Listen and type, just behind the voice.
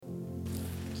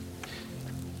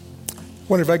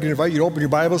wonder if I could invite you to open your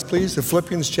Bibles, please, to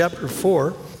Philippians chapter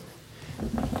 4.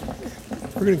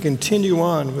 We're going to continue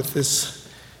on with this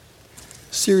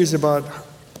series about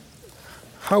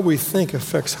how we think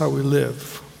affects how we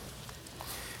live.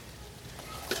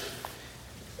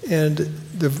 And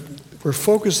we're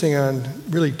focusing on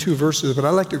really two verses, but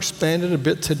I'd like to expand it a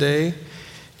bit today.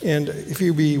 And if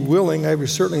you'd be willing, I would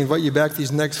certainly invite you back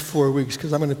these next 4 weeks,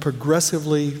 because I'm going to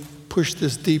progressively push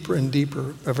this deeper and deeper,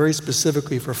 very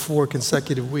specifically for 4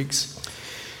 consecutive weeks.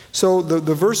 So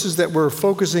the verses that we're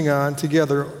focusing on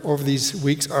together over these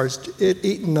weeks are 8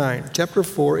 and 9, chapter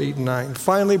 4, 8 and 9.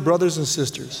 Finally, brothers and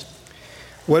sisters,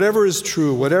 whatever is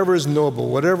true, whatever is noble,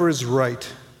 whatever is right,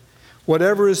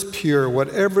 whatever is pure,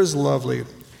 whatever is lovely,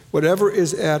 whatever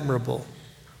is admirable,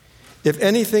 if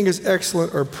anything is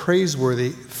excellent or praiseworthy,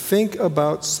 think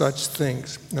about such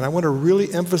things. And I want to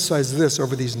really emphasize this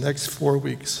over these next 4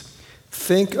 weeks.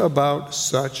 Think about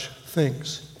such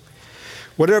things.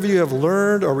 Whatever you have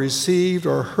learned or received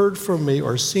or heard from me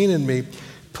or seen in me,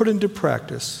 put into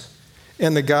practice,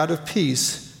 and the God of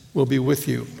peace will be with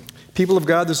you. People of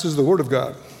God, this is the Word of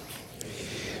God.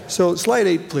 So slide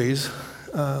 8, please.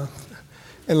 And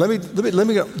let me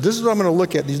go. This is what I'm going to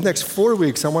look at these next 4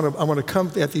 weeks. I want to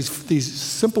come at these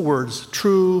simple words: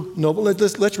 true, noble.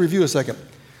 Let's review a second.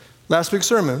 Last week's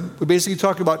sermon, we basically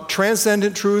talked about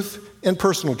transcendent truth and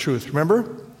personal truth.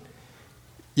 Remember?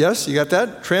 Yes, you got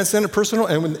that? Transcendent, personal,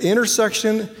 and the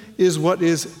intersection is what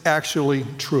is actually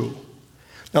true.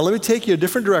 Now let me take you a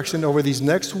different direction over these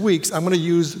next weeks. I'm going to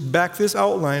use back this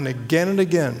outline again and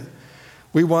again.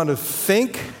 We want to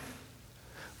think,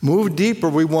 move deeper.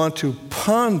 We want to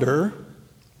ponder.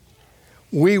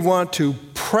 We want to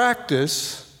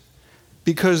practice,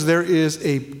 because there is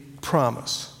a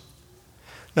promise.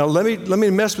 Now let me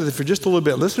mess with it for just a little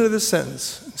bit. Listen to this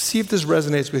sentence. See if this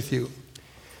resonates with you.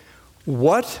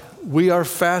 What we are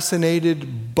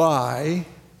fascinated by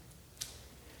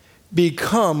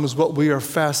becomes what we are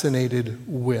fascinated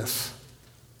with.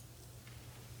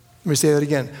 Let me say that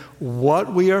again.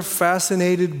 What we are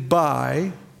fascinated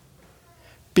by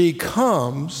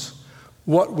becomes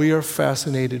what we are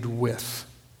fascinated with.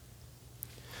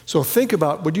 So think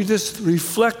about, would you just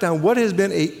reflect on what has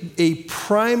been a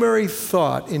primary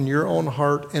thought in your own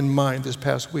heart and mind this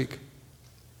past week?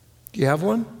 Do you have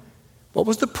one? What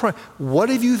was what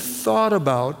have you thought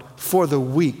about for the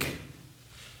week?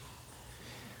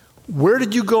 Where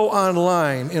did you go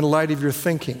online in light of your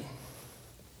thinking?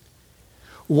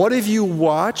 What have you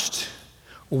watched?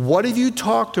 What have you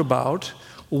talked about?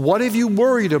 What have you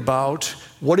worried about?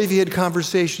 What have you had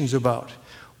conversations about?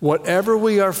 Whatever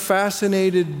we are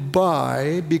fascinated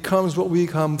by becomes what we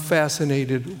become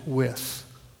fascinated with.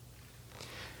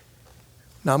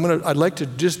 Now I'd like to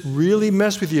just really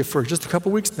mess with you for just a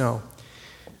couple weeks now.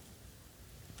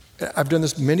 I've done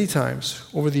this many times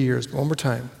over the years, but one more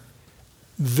time.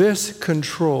 This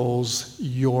controls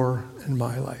your and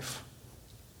my life.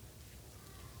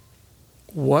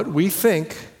 What we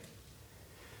think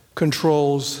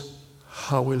controls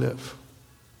how we live.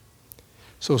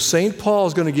 So St. Paul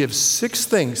is going to give 6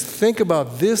 things. Think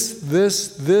about this.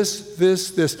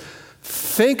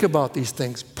 Think about these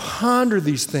things. Ponder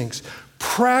these things.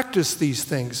 Practice these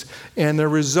things. And the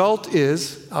result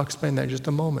is, I'll explain that in just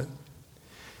a moment.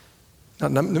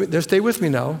 Now, stay with me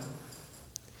now.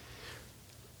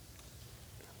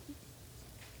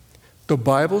 The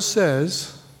Bible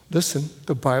says, listen,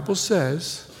 the Bible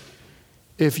says,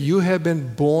 if you have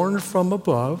been born from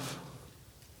above,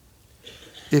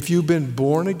 if you've been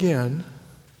born again,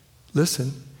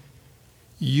 listen,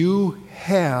 you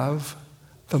have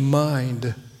the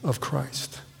mind of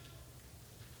Christ.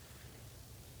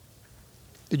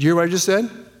 Did you hear what I just said?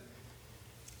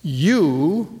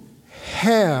 You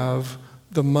have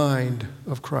the mind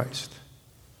of Christ.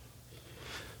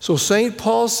 So St.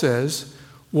 Paul says,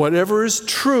 whatever is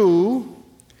true,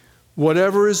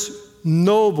 whatever is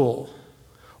noble,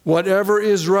 whatever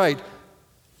is right,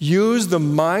 use the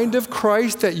mind of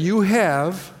Christ that you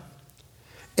have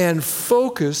and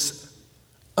focus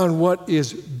on what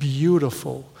is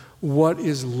beautiful, what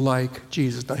is like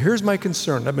Jesus. Now, here's my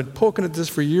concern. I've been poking at this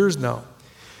for years now.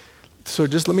 So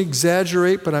just let me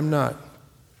exaggerate, but I'm not.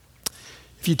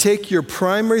 If you take your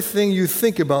primary thing you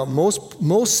think about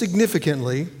most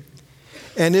significantly,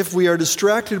 and if we are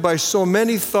distracted by so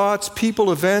many thoughts,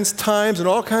 people, events, times, and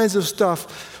all kinds of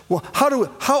stuff, well,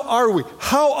 how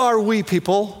are we,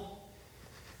 people?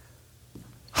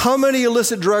 How many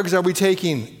illicit drugs are we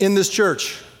taking in this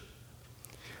church?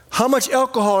 How much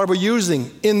alcohol are we using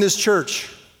in this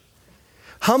church?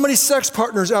 How many sex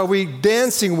partners are we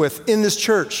dancing with in this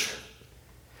church?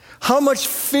 How much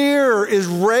fear is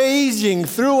raging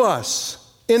through us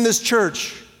in this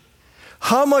church?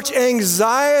 How much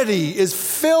anxiety is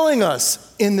filling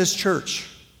us in this church?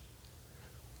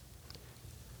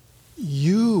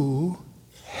 You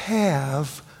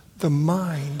have the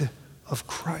mind of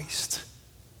Christ.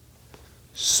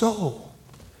 So,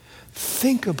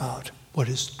 think about what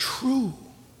is true,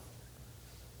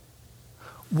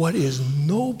 what is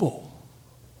noble,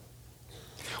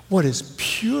 what is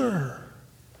pure,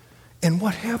 and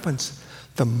what happens?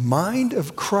 The mind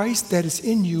of Christ that is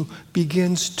in you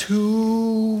begins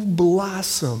to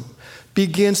blossom,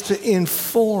 begins to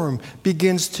inform,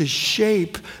 begins to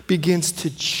shape, begins to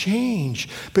change.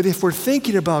 But if we're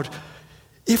thinking about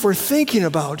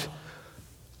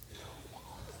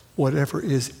whatever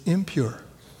is impure,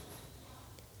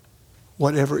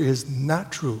 whatever is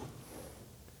not true,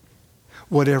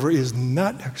 whatever is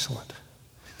not excellent.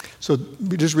 So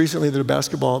just recently the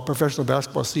professional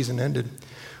basketball season ended.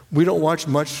 We don't watch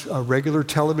much regular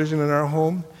television in our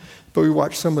home, but we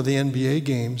watch some of the NBA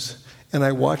games, and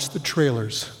I watched the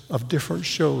trailers of different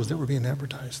shows that were being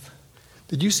advertised.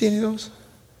 Did you see any of those?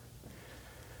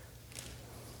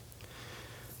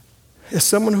 As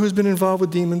someone who's been involved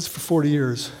with demons for 40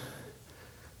 years,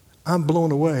 I'm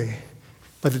blown away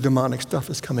by the demonic stuff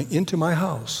that's coming into my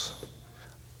house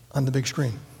on the big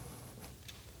screen.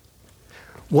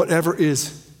 Whatever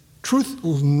is truth,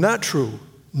 not true,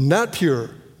 not pure,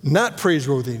 not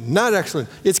praiseworthy, not excellent.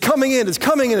 It's coming in, it's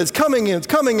coming in, it's coming in, it's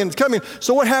coming in, it's coming in.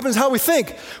 So what happens? How we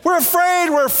think? We're afraid,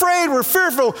 we're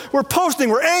fearful, we're posting,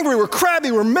 we're angry, we're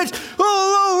crabby, we're mitch.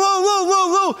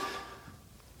 Whoa.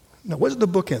 Now, what's the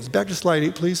bookends? Back to slide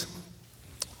 8, please.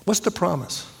 What's the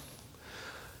promise?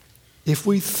 If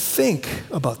we think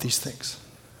about these things,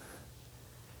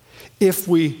 if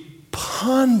we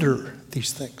ponder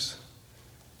these things,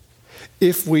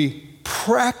 if we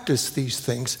practice these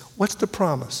things, what's the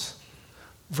promise?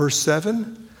 Verse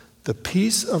 7, the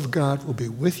peace of God will be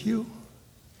with you,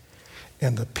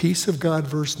 and the peace of God,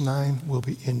 verse 9, will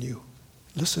be in you.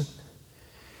 Listen,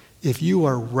 if you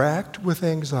are racked with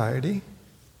anxiety,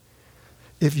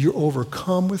 if you're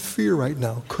overcome with fear right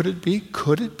now, could it be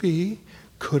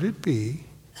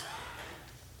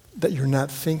that you're not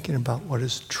thinking about what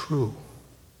is true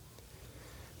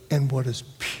and what is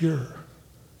pure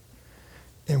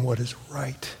and what is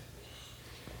right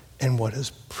and what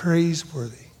is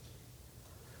praiseworthy?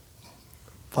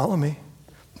 Follow me.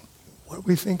 What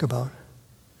we think about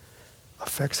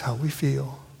affects how we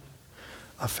feel,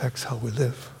 affects how we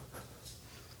live.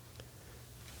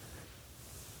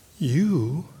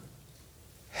 You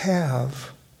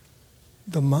have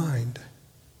the mind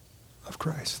of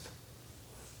Christ.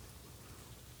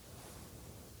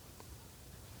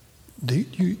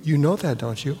 You know that,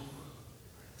 don't you?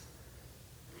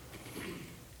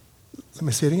 Let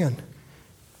me say it again.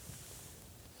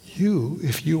 You,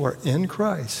 if you are in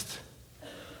Christ,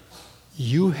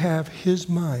 you have his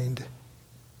mind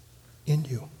in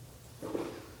you.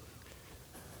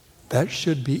 That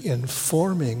should be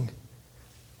informing,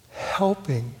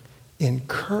 helping,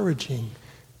 encouraging,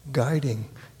 guiding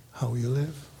how you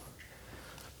live.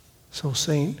 So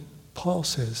St. Paul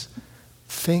says,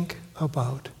 think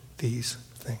about these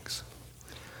things.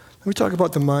 Let me talk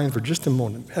about the mind for just a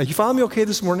moment. You follow me okay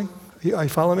this morning? You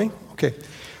follow me? Okay.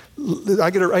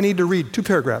 I need to read 2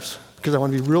 paragraphs because I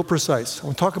want to be real precise. I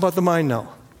want to talk about the mind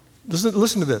now.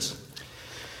 Listen to this.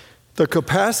 The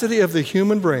capacity of the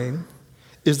human brain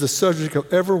is the subject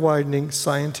of ever-widening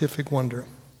scientific wonder.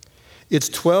 Its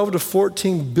 12 to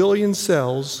 14 billion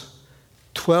cells,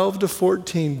 12 to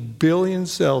 14 billion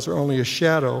cells are only a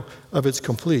shadow of its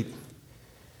complete.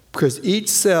 Because each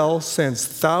cell sends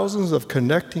thousands of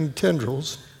connecting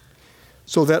tendrils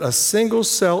so that a single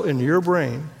cell in your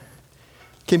brain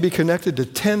can be connected to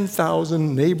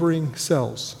 10,000 neighboring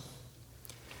cells.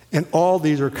 And all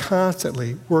these are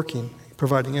constantly working,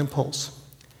 providing impulse.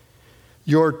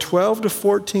 Your 12 to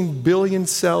 14 billion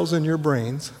cells in your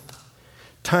brains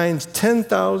times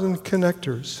 10,000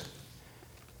 connectors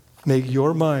make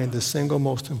your mind the single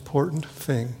most important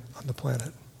thing on the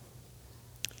planet.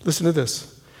 Listen to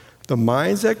this. The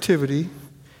mind's activity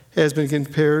has been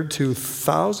compared to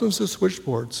thousands of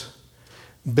switchboards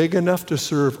big enough to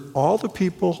serve all the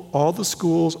people, all the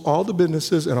schools, all the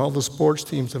businesses, and all the sports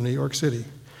teams of New York City,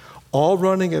 all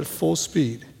running at full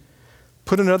speed.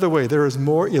 Put another way, there is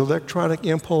more electronic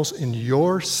impulse in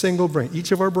your single brain,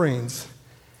 each of our brains,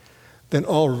 than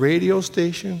all radio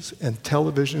stations and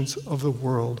televisions of the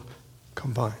world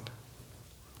combined.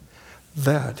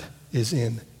 That is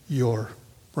in your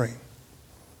brain.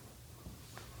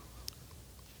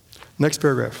 Next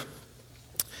paragraph.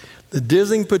 The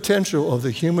dizzying potential of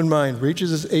the human mind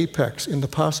reaches its apex in the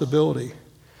possibility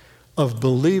of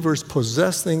believers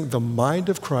possessing the mind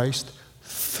of Christ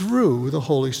through the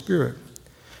Holy Spirit.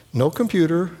 No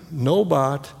computer, no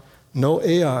bot, no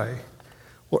AI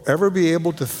will ever be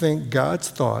able to think God's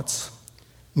thoughts,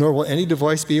 nor will any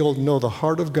device be able to know the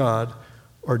heart of God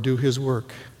or do his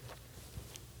work.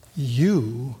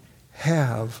 You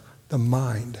have the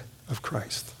mind of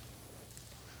Christ.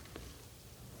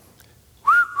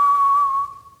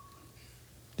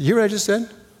 Did you hear what I just said?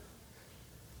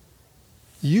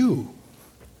 You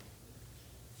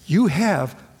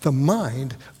have the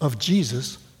mind of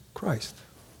Jesus Christ.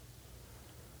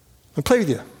 I'll play with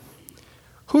you.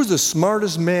 Who's the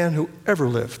smartest man who ever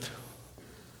lived?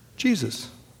 Jesus.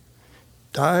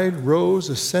 Died, rose,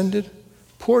 ascended,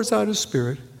 pours out his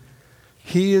Spirit.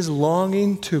 He is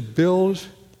longing to build,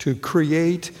 to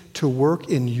create, to work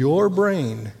in your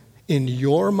brain, in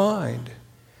your mind,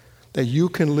 that you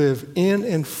can live in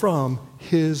and from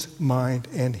his mind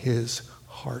and his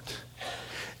heart.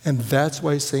 And that's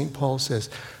why St. Paul says,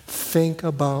 think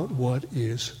about what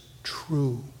is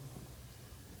true.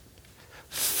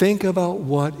 Think about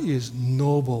what is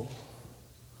noble.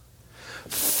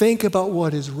 Think about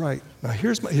what is right. Now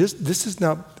this is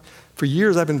not, for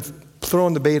years I've been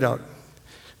throwing the bait out.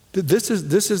 This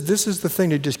is the thing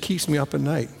that just keeps me up at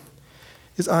night.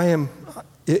 Is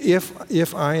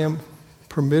if I am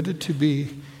permitted to be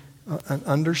an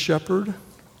under shepherd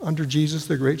under Jesus,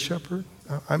 the great shepherd,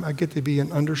 I get to be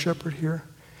an under shepherd here.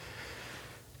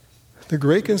 The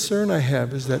great concern I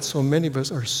have is that so many of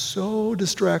us are so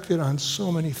distracted on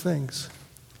so many things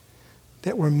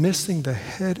that we're missing the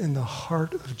head and the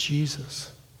heart of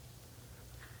Jesus.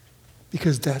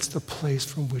 Because that's the place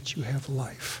from which you have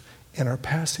life. And our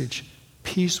passage,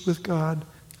 peace with God,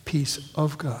 peace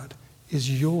of God,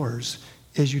 is yours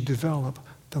as you develop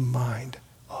the mind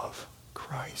of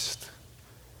Christ.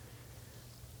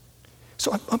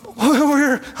 So I'm over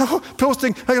here,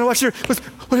 posting, I gotta watch here.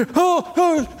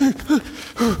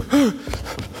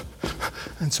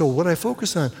 And so what I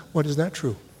focus on, what is not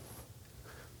true?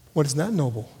 What is not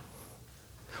noble?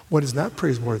 What is not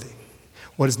praiseworthy?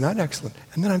 What is not excellent?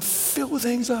 And then I'm filled with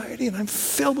anxiety, and I'm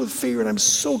filled with fear, and I'm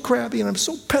so crabby, and I'm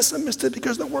so pessimistic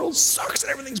because the world sucks,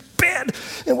 and everything's bad,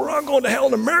 and we're all going to hell,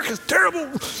 and America's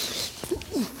terrible.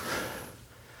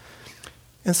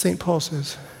 And St. Paul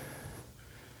says,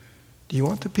 do you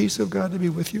want the peace of God to be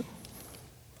with you?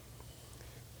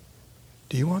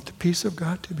 Do you want the peace of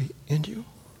God to be in you?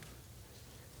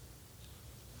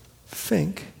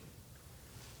 Think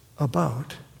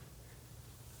about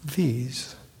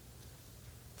these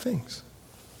things.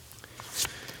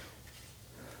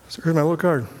 So here's my little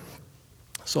card.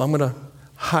 So I'm going to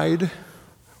hide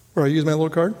where I use my little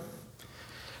card.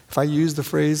 If I use the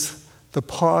phrase, the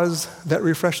pause that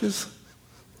refreshes,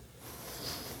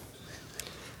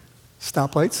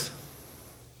 stoplights,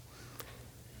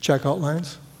 checkout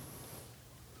lines,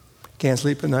 can't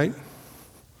sleep at night,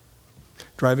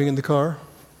 driving in the car.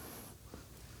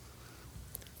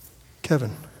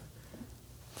 Kevin,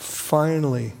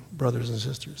 finally, brothers and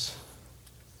sisters,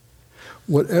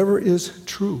 whatever is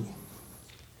true,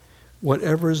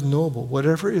 whatever is noble,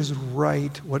 whatever is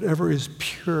right, whatever is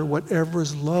pure, whatever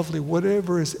is lovely,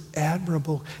 whatever is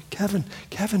admirable, Kevin,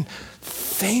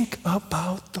 think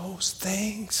about those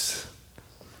things.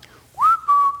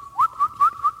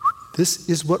 This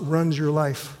is what runs your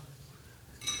life.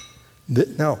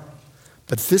 Now,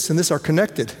 but this and this are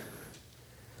connected.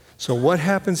 So what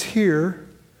happens here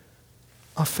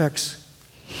affects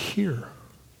here.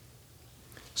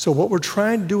 So what we're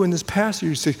trying to do in this passage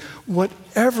is say,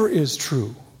 whatever is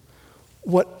true,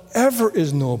 whatever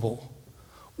is noble,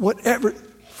 whatever,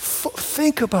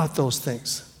 think about those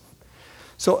things.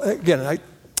 So again,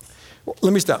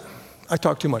 let me stop. I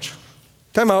talk too much.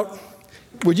 Time out.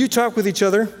 Would you talk with each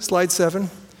other? Slide 7.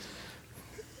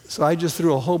 So I just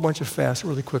threw a whole bunch of facts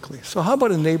really quickly. So how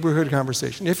about a neighborhood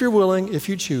conversation? If you're willing, if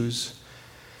you choose,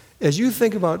 as you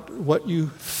think about what you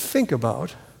think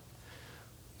about,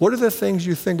 what are the things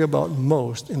you think about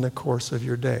most in the course of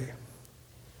your day?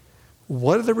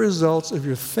 What are the results of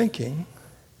your thinking?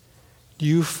 Do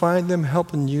you find them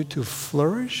helping you to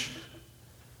flourish,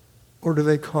 or do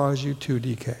they cause you to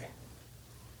decay?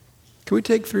 Can we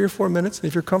take 3 or 4 minutes?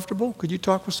 If you're comfortable, could you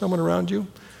talk with someone around you?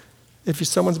 If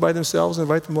someone's by themselves,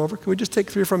 invite them over. Can we just take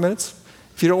 3 or 4 minutes?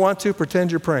 If you don't want to,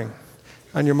 pretend you're praying.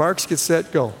 On your marks, get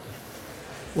set, go.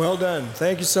 Well done.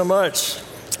 Thank you so much.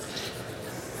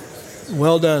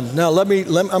 Well done. Now I'm going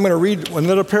to read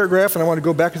another paragraph, and I want to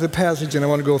go back to the passage, and I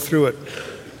want to go through it.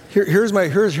 Here's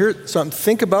something.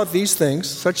 Think about these things,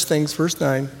 such things, verse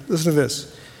 9. Listen to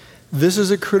this. This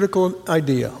is a critical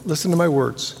idea. Listen to my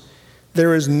words.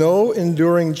 There is no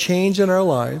enduring change in our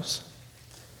lives.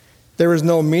 There is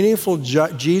no meaningful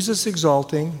Jesus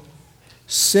exalting,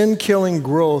 sin-killing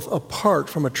growth apart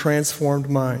from a transformed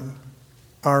mind.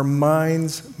 Our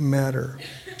minds matter.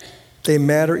 They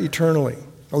matter eternally.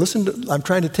 Now listen, I'm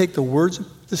trying to take the words of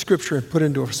the scripture and put it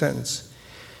into a sentence.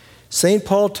 St.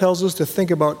 Paul tells us to think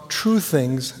about true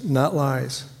things, not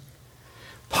lies.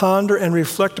 Ponder and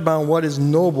reflect upon what is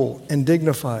noble and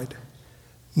dignified,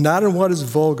 not on what is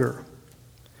vulgar.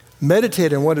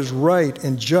 Meditate on what is right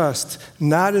and just,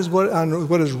 not on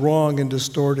what is wrong and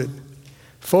distorted.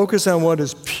 Focus on what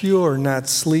is pure, not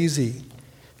sleazy.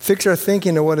 Fix our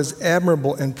thinking on what is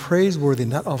admirable and praiseworthy,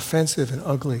 not offensive and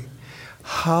ugly.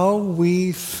 How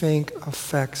we think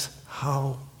affects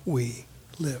how we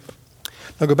live.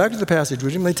 Now go back to the passage.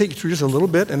 I'm going to take you through just a little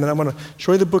bit, and then I'm going to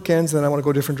show you the bookends, and then I want to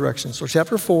go different directions. So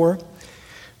chapter 4,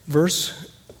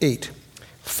 verse 8.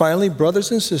 Finally, brothers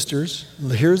and sisters,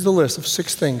 here's the list of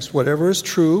 6 things. Whatever is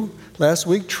true, last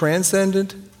week,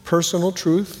 transcendent personal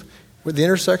truth, with the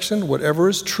intersection, whatever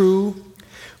is true,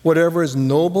 whatever is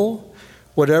noble,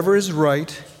 whatever is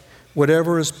right,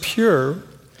 whatever is pure,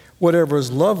 whatever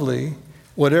is lovely,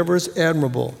 whatever is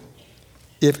admirable.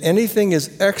 If anything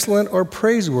is excellent or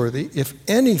praiseworthy,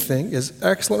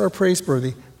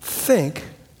 think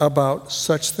about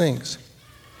such things.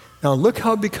 Now look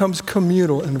how it becomes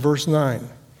communal in verse 9.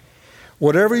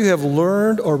 Whatever you have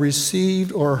learned or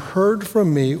received or heard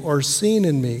from me or seen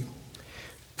in me,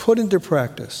 put into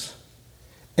practice,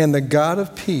 and the God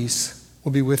of peace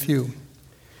will be with you.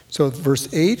 So verse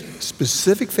 8,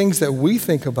 specific things that we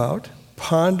think about,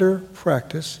 ponder,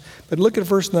 practice. But look at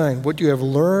verse 9. What you have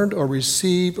learned or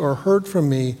received or heard from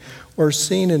me or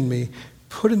seen in me,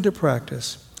 put into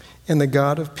practice, and the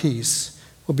God of peace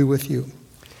will be with you.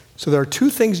 So there are 2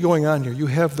 things going on here. You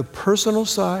have the personal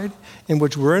side in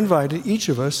which we're invited, each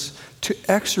of us, to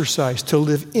exercise, to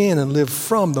live in and live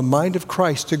from the mind of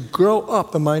Christ, to grow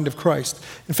up the mind of Christ.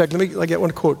 In fact, I get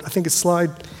one quote. I think it's slide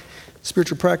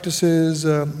spiritual practices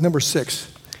number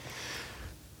 6.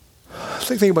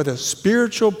 Think about this.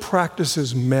 Spiritual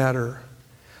practices matter.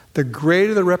 The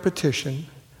greater the repetition,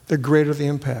 the greater the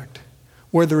impact.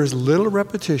 Where there is little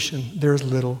repetition, there is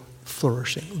little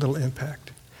flourishing, little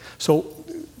impact. So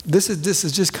this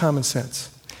is just common sense.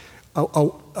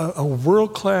 A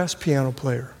world-class piano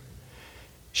player,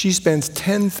 she spends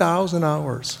 10,000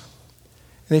 hours.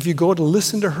 And if you go to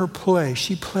listen to her play,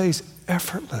 she plays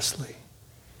effortlessly.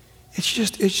 It's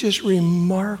just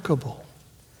remarkable.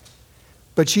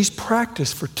 But she's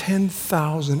practiced for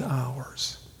 10,000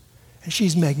 hours. And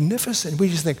she's magnificent. We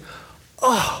just think,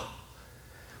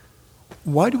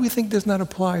 why do we think this not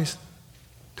applies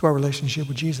to our relationship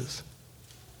with Jesus?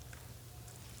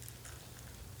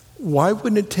 Why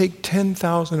wouldn't it take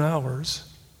 10,000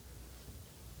 hours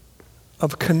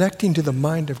of connecting to the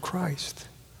mind of Christ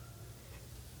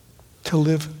to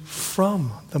live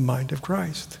from the mind of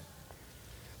Christ?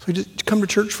 So we just come to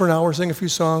church for an hour, sing a few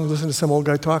songs, listen to some old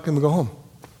guy talk, and we go home.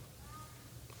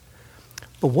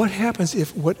 But what happens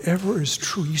if whatever is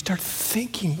true, you start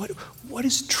thinking, what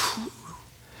is true?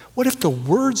 What if the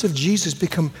words of Jesus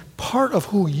become part of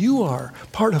who you are,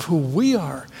 part of who we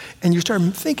are, and you start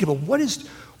thinking about what is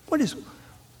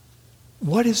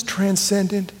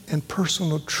transcendent and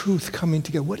personal truth coming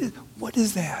together? What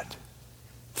is that?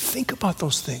 Think about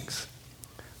those things.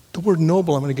 The word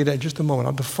noble, I'm going to get at in just a moment.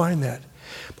 I'll define that.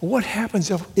 But what happens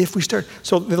if we start?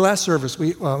 So the last service,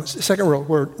 second row,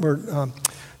 where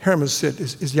Harriman sit,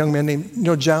 is a young man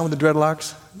named, John with the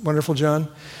dreadlocks, wonderful John.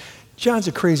 John's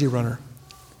a crazy runner.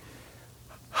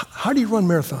 How do you run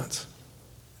marathons?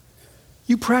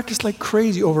 You practice like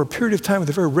crazy over a period of time with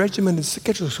a very regimented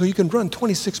schedule so you can run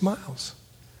 26 miles.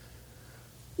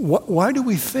 Why do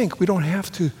we think we don't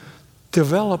have to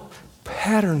develop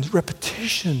patterns,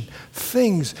 repetition,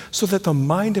 things, so that the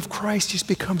mind of Christ just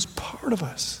becomes part of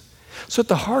us? So that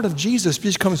the heart of Jesus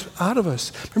just comes out of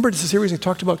us. Remember this series I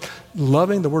talked about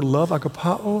loving, the word love,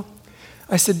 agapao?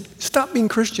 I said, stop being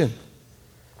Christian.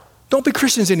 Don't be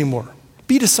Christians anymore.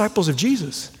 Be disciples of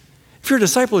Jesus. If you're a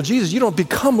disciple of Jesus, you don't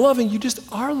become loving, you just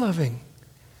are loving.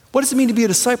 What does it mean to be a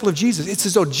disciple of Jesus? It's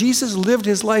as though Jesus lived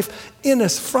his life in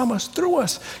us, from us, through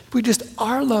us. We just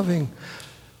are loving.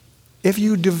 If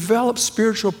you develop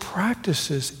spiritual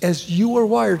practices as you are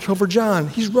wired, over John,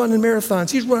 he's running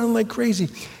marathons, he's running like crazy,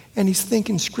 and he's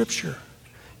thinking scripture.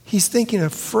 He's thinking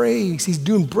a phrase, he's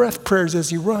doing breath prayers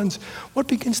as he runs. What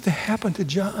begins to happen to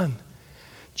John?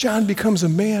 John becomes a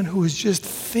man who is just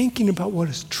thinking about what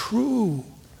is true,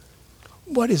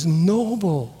 what is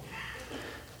noble.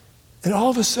 And all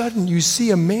of a sudden, you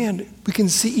see a man, we can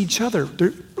see each other.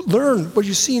 Learn what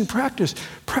you see in practice.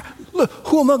 Look,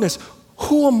 who among us,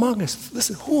 Who among us,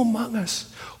 listen, who among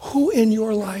us, who in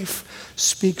your life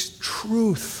speaks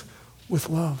truth with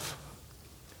love?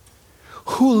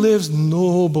 Who lives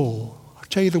noble? I'll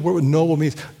tell you the word what noble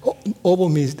means. Noble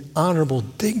means honorable,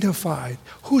 dignified.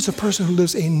 Who's a person who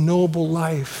lives a noble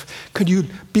life? Could you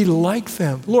be like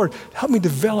them? Lord, help me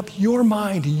develop your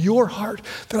mind, your heart,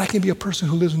 that I can be a person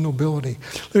who lives in nobility.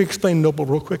 Let me explain noble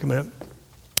real quick a minute.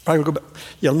 I will go back.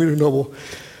 Yeah, let me do noble.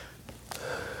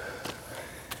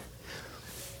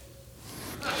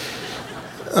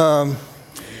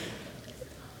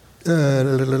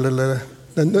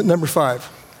 Number 5.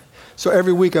 So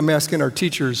every week I'm asking our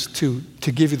teachers to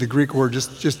give you the Greek word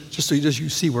just so you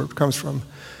see where it comes from.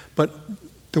 But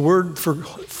the word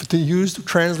to use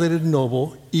translated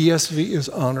noble, ESV, is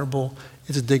honorable,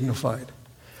 it's dignified.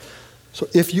 So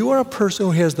if you are a person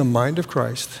who has the mind of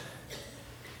Christ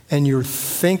and you're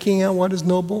thinking on what is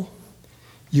noble,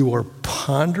 you are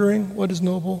pondering what is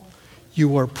noble,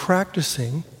 you are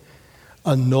practicing,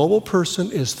 a noble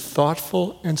person is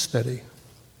thoughtful and steady,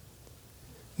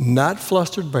 not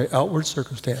flustered by outward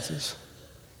circumstances,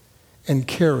 and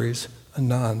carries a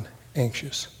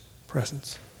non-anxious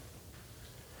presence.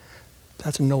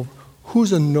 That's a noble.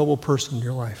 Who's a noble person in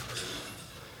your life?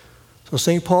 So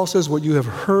St. Paul says, what you have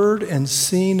heard and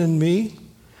seen in me,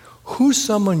 who's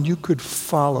someone you could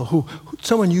follow,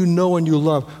 someone you know and you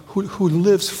love, who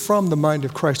lives from the mind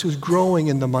of Christ, who's growing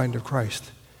in the mind of Christ?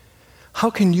 How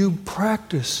can you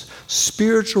practice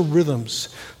spiritual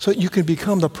rhythms so that you can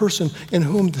become the person in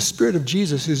whom the Spirit of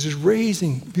Jesus is just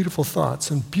raising beautiful thoughts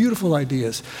and beautiful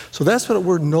ideas? So that's what the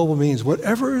word noble means.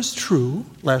 Whatever is true,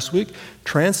 last week,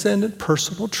 transcendent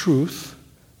personal truth,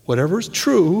 whatever is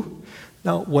true,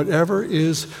 now whatever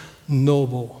is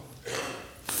noble,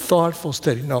 thoughtful,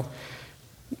 steady. Now,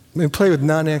 let me play with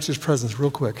non-anxious presence real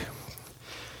quick.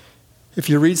 If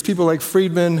you read people like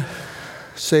Friedman,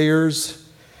 Sayers,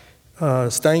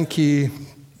 Steinke,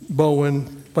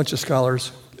 Bowen, a bunch of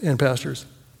scholars and pastors.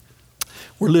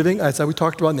 We're living, as we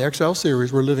talked about in the Exile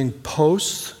series, we're living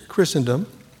post-Christendom.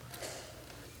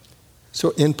 So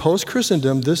in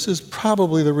post-Christendom, this is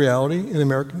probably the reality in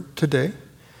America today.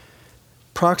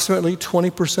 Approximately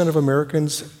 20% of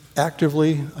Americans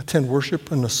actively attend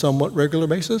worship on a somewhat regular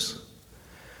basis.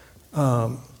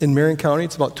 In Marion County,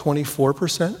 it's about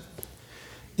 24%.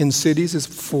 In cities, it's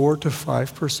 4 to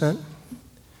 5%.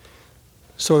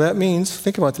 So that means,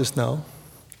 think about this now,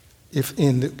 if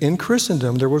in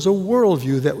Christendom there was a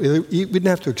worldview that we didn't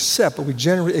have to accept, but we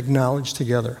generally acknowledge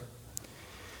together.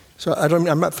 So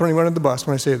I'm not throwing anyone under the bus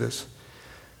when I say this,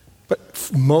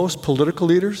 but most political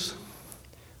leaders,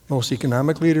 most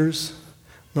economic leaders,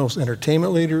 most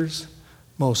entertainment leaders,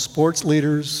 most sports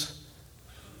leaders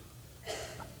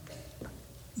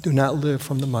do not live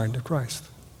from the mind of Christ.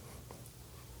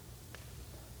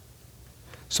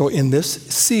 So in this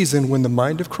season, when the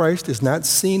mind of Christ is not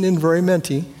seen in very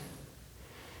many,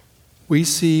 we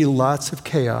see lots of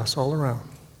chaos all around.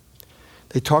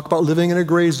 They talk about living in a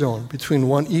gray zone between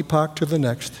one epoch to the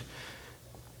next.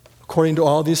 According to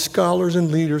all these scholars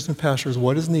and leaders and pastors,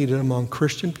 what is needed among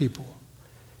Christian people?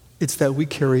 It's that we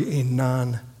carry a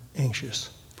non-anxious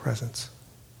presence.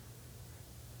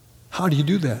 How do you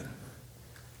do that?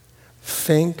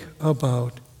 Think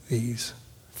about these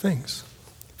things.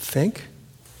 Think,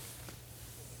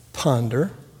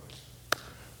 ponder,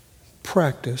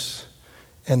 practice,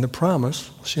 and the promise,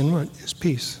 Shinmut, is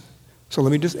peace. So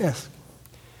let me just ask,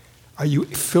 are you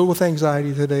filled with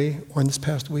anxiety today or in this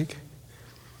past week?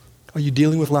 Are you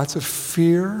dealing with lots of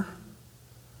fear?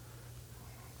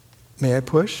 May I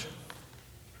push?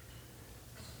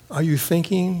 Are you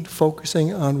thinking,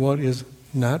 focusing on what is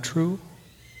not true?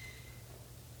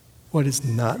 What is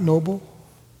not noble?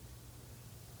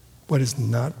 What is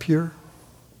not pure?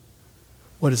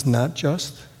 What is not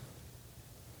just?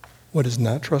 What is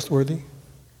not trustworthy?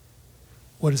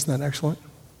 What is not excellent?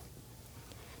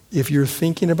 If you're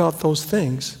thinking about those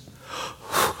things,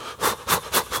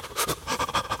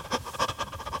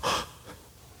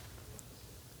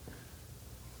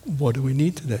 what do we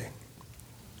need today?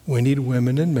 We need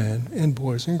women and men and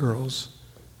boys and girls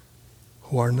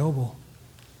who are noble.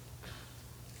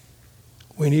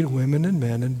 We need women and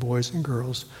men and boys and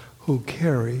girls who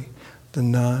carry the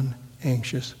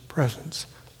non-anxious presence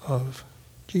of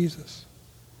Jesus.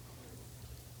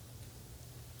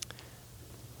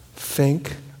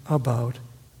 Think about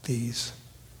these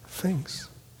things.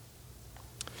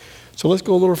 So let's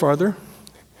go a little farther.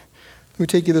 Let me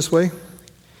take you this way.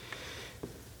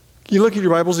 You look at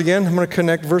your Bibles again. I'm going to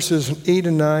connect verses 8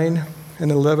 and 9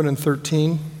 and 11 and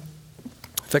 13. In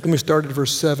fact, let me start at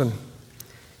verse 7.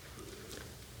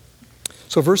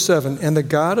 So verse 7, and the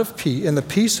God of peace, and the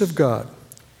peace of God,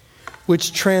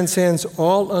 which transcends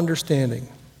all understanding,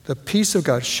 the peace of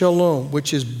God, shalom,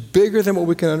 which is bigger than what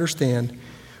we can understand,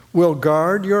 will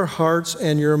guard your hearts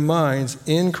and your minds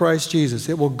in Christ Jesus.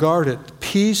 It will guard it.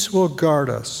 Peace will guard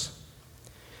us.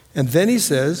 And then he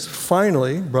says,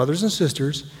 finally, brothers and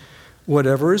sisters,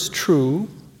 whatever is true,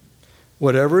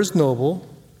 whatever is noble,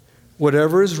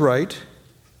 whatever is right,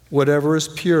 whatever is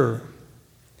pure,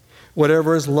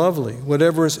 whatever is lovely,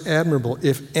 whatever is admirable,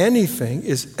 if anything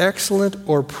is excellent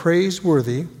or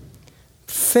praiseworthy,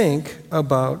 think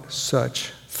about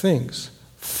such things.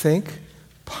 Think,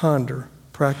 ponder,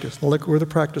 practice. Now look where the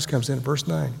practice comes in, verse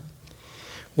 9.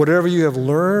 Whatever you have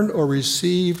learned or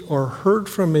received or heard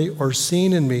from me or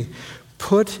seen in me,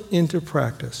 put into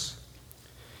practice,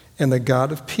 and the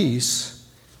God of peace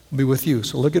will be with you.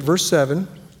 So look at verse 7.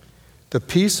 The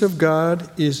peace of God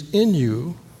is in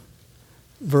you.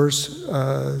 Verse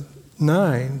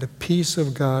 9, the peace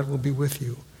of God will be with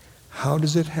you. How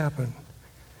does it happen?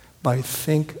 By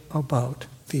think about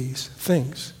these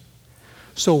things.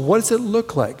 So what does it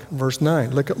look like? Verse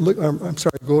 9.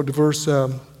 Go to verse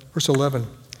 11.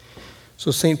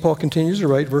 So St. Paul continues to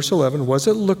write, verse 11, what does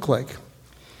it look like?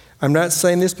 I'm not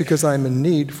saying this because I'm in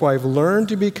need, for I've learned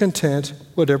to be content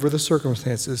whatever the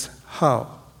circumstances.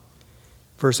 How?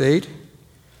 Verse 8,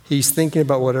 he's thinking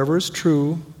about whatever is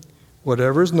true,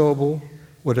 whatever is noble,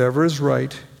 whatever is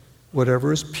right,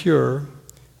 whatever is pure,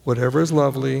 whatever is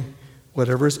lovely,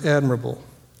 whatever is admirable.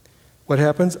 What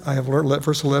happens? I have learned,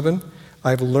 verse 11,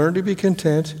 I've learned to be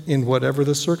content in whatever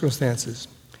the circumstances.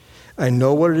 I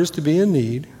know what it is to be in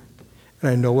need, and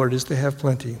I know what it is to have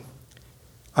plenty.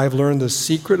 I've learned the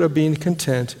secret of being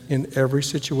content in every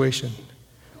situation,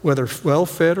 whether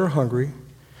well-fed or hungry,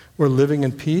 or living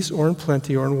in peace or in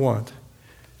plenty or in want.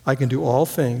 I can do all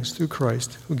things through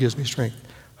Christ who gives me strength.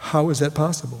 How is that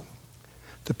possible?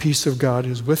 The peace of God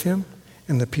is with him,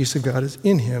 and the peace of God is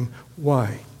in him.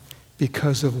 Why?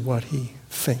 Because of what he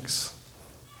thinks.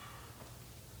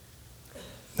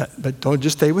 But don't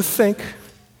just stay with think,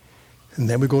 and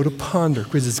then we go to ponder,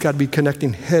 because it's got to be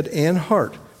connecting head and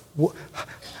heart.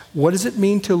 What does it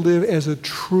mean to live as a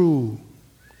true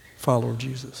follower of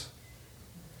Jesus?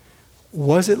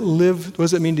 What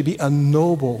does it mean to be a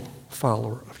noble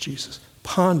follower of Jesus?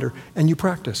 Ponder, and you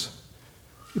practice.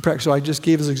 So I just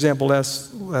gave this example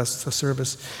last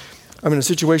service. I'm in a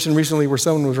situation recently where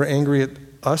someone was very angry at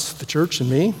us, the church, and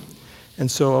me. And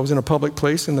so I was in a public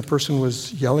place, and the person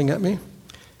was yelling at me.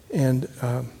 And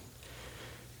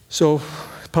so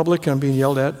public, I'm being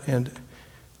yelled at, and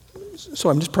so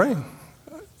I'm just praying.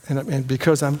 And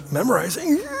because I'm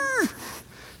memorizing,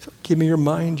 so give me your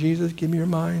mind, Jesus, give me your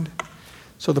mind.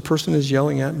 So the person is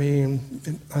yelling at me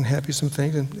and unhappy with some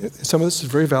things, and some of this is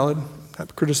very valid,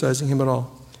 not criticizing him at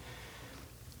all.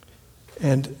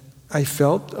 And I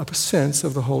felt a sense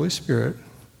of the Holy Spirit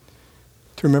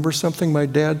to remember something my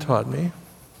dad taught me,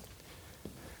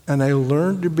 and I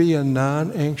learned to be a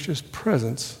non-anxious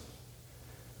presence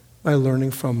by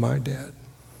learning from my dad.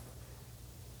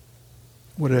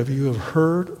 Whatever you have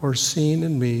heard or seen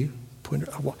in me,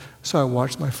 so I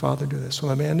watched my father do this. So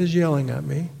the man is yelling at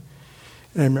me,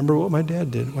 and I remember what my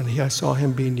dad did when I saw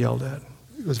him being yelled at.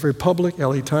 It was very public.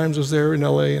 LA Times was there in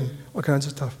LA and all kinds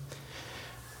of stuff.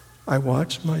 I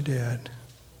watched my dad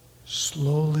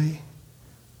slowly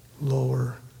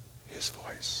lower his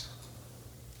voice.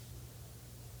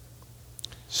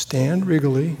 Stand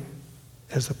regally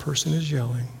as the person is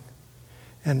yelling,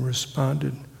 and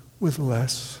responded with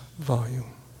less volume.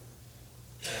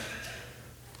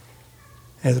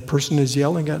 As the person is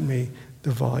yelling at me,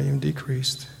 the volume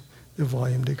decreased. The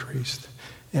volume decreased.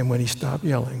 And when he stopped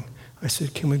yelling, I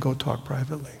said, can we go talk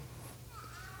privately?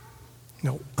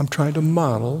 No, I'm trying to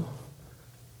model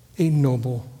a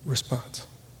noble response.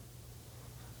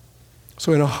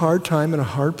 So in a hard time, in a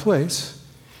hard place,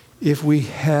 if we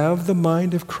have the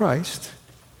mind of Christ,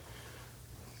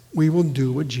 we will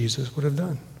do what Jesus would have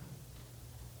done.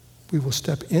 We will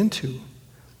step into.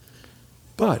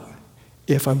 But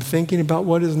if I'm thinking about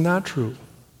what is not true,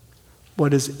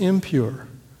 what is impure,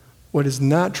 what is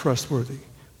not trustworthy,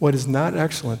 what is not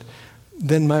excellent,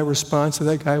 then my response to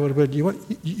that guy would have been,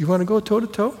 you want to go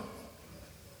toe-to-toe?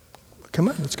 Come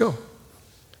on, let's go.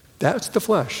 That's the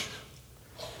flesh.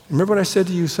 Remember what I said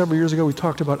to you several years ago? We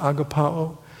talked about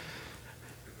agapao.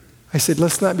 I said,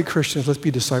 let's not be Christians, let's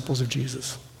be disciples of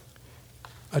Jesus.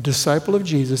 A disciple of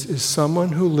Jesus is someone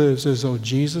who lives as though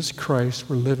Jesus Christ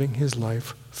were living his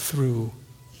life through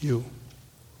you.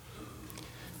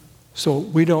 So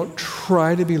we don't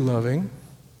try to be loving.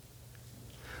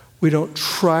 We don't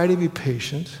try to be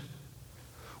patient.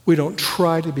 We don't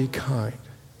try to be kind.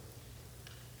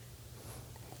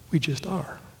 We just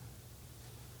are.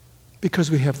 Because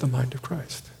we have the mind of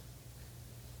Christ.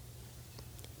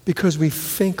 Because we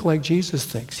think like Jesus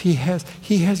thinks. He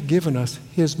has given us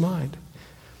his mind.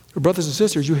 Brothers and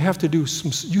sisters, you have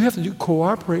to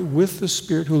cooperate with the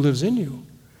Spirit who lives in you.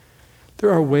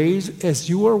 There are ways, as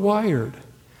you are wired,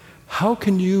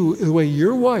 the way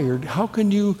you're wired, how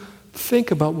can you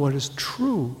think about what is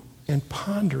true and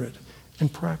ponder it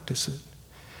and practice it?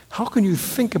 How can you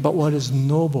think about what is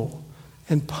noble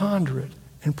and ponder it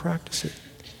and practice it?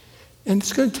 And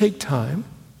it's going to take time.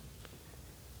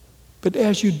 But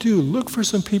as you do, look for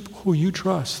some people who you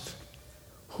trust,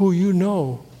 who you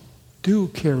know do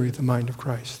carry the mind of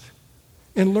Christ,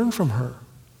 and learn from her.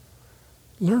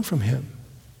 Learn from him.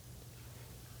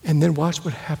 And then watch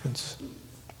what happens.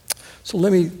 So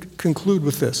let me conclude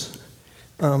with this.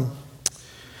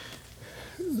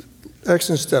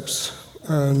 Action steps,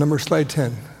 slide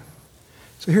 10.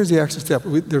 So here's the action step.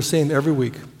 They're saying every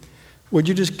week. Would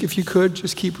you just, if you could,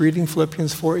 just keep reading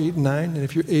Philippians 4, 8, and 9, and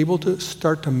if you're able to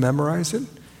start to memorize it,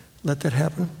 let that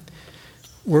happen.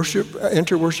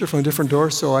 Enter worship from a different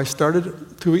door. So I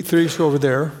started 3 weeks over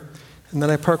there, and then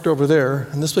I parked over there,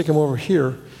 and this week I'm over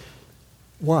here.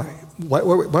 Why? Why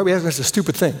are we asking? That's a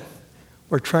stupid thing.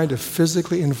 We're trying to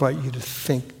physically invite you to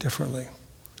think differently.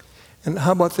 And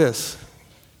how about this?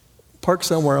 Park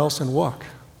somewhere else and walk.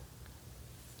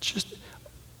 Just,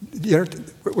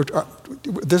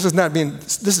 this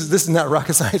is not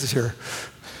rocket science here.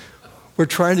 We're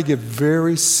trying to give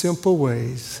very simple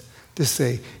ways to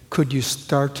say, could you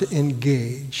start to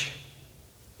engage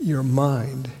your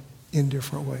mind in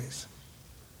different ways?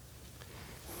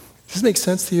 Does this make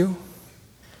sense to you?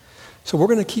 So we're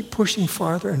going to keep pushing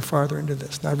farther and farther into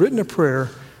this. Now, I've written a prayer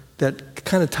that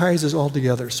kind of ties this all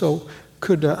together. So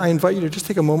could I invite you to just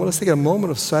take a moment. Let's take a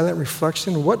moment of silent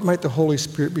reflection. What might the Holy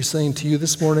Spirit be saying to you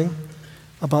this morning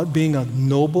about being a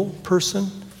noble person?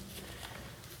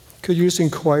 Could you just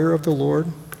inquire of the Lord?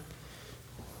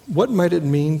 What might it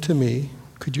mean to me,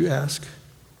 could you ask,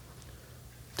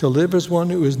 to live as one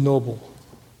who is noble,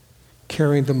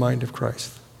 carrying the mind of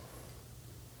Christ?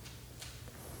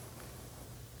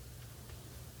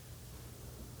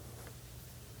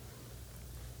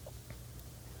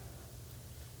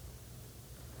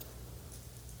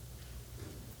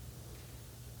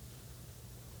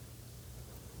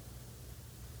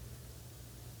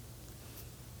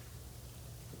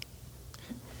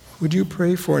 Would you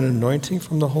pray for an anointing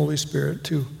from the Holy Spirit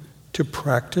to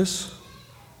practice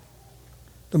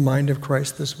the mind of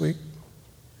Christ this week?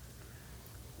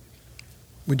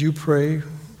 Would you pray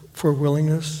for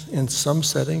willingness in some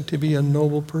setting to be a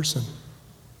noble person?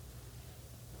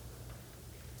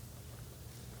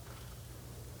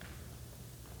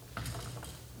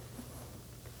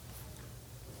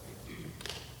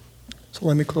 So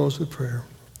let me close with prayer.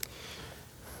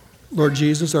 Lord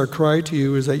Jesus, our cry to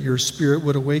you is that your Spirit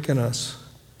would awaken us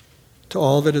to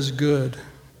all that is good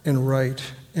and right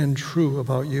and true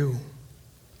about you.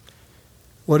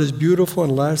 What is beautiful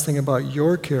and lasting about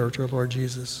your character, Lord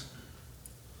Jesus?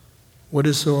 What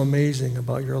is so amazing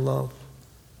about your love?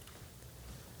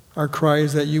 Our cry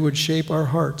is that you would shape our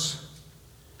hearts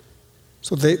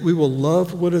so that we will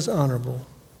love what is honorable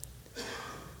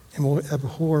and will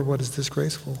abhor what is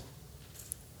disgraceful.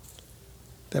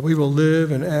 That we will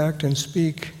live and act and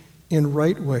speak in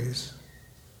right ways.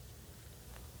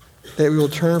 That we will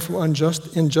turn from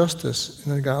injustice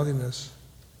and ungodliness.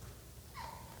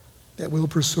 That we will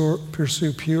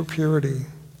pursue purity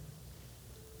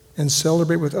and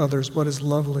celebrate with others what is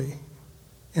lovely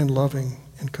and loving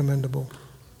and commendable.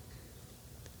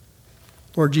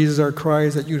 Lord Jesus, our cry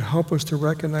is that you'd help us to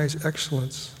recognize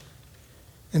excellence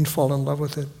and fall in love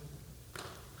with it.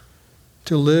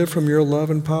 To live from your love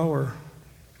and power,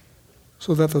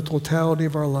 so that the totality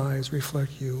of our lives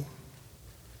reflect you.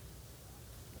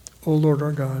 O Lord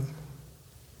our God,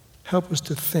 help us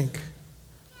to think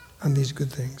on these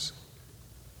good things.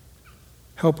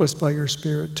 Help us by your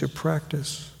Spirit to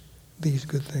practice these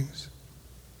good things.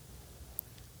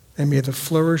 And may the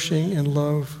flourishing and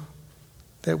love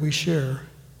that we share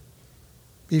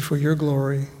be for your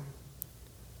glory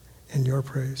and your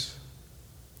praise.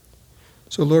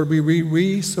 So Lord,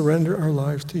 we surrender our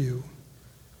lives to you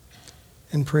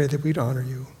and pray that we'd honor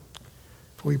you.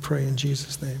 For we pray in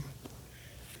Jesus' name.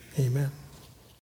 Amen.